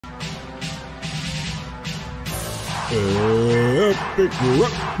Epic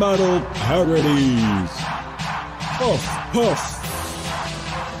Rap Battle Parodies. Puff Puff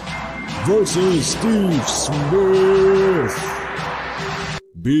versus Steve Smith.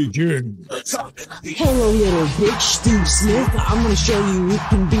 Begin. Hello little bitch, Steve Smith. I'm gonna show you who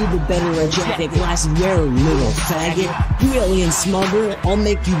can be the better energetic glass wearer, little faggot. You alien smuggler, I'll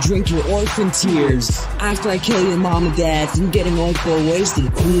make you drink your orphan tears. After I kill your mom and dad from getting oil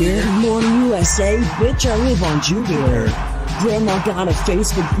wasted queer. Morning USA, bitch, I live on Jupiter. Grandma got a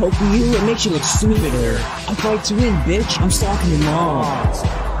face for poking you, it makes you look stupider. I fight to win, bitch, I'm stalking your mom.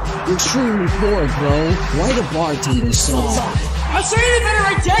 You're extremely poor, bro. Write a bartender song. I'll show you the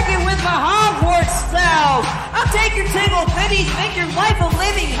better jacket with my Hogwarts style. I'll take your tingle bitties, make your life a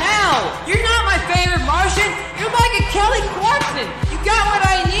living hell. You're not my favorite Martian, you're like a Kelly Clarkson. You got what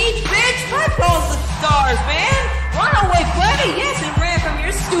I need, bitch? My calls the stars, man. Runaway buddy, yes, it ran from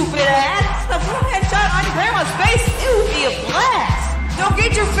your stupid ass. A blue headshot on your grandma's face, it would be a blast. Don't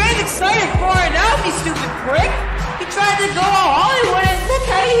get your fans excited for it out, you stupid prick. You tried to go all Hollywood and look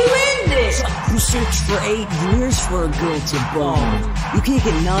how you ended. You searched for 8 years for a girl to bone. You can't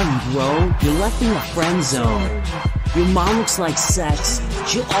get none, bro. You're left in the friend zone. Your mom looks like sex.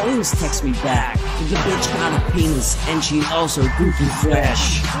 She'll always text me back. But the bitch got a penis and she's also goofy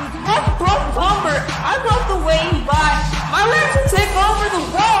fresh. That broke bumper, I love the way you buy. My lips will take over the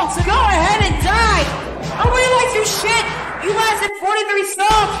world, so go ahead and die. I really like your shit. You lasted 43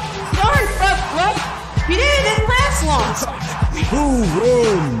 songs. Sorry, fuck, bro. You didn't last long. Who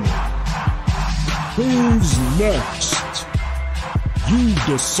won? Who's next? You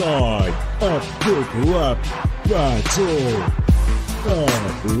decide. Epic Rap Battle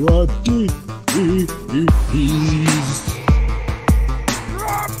Parodies.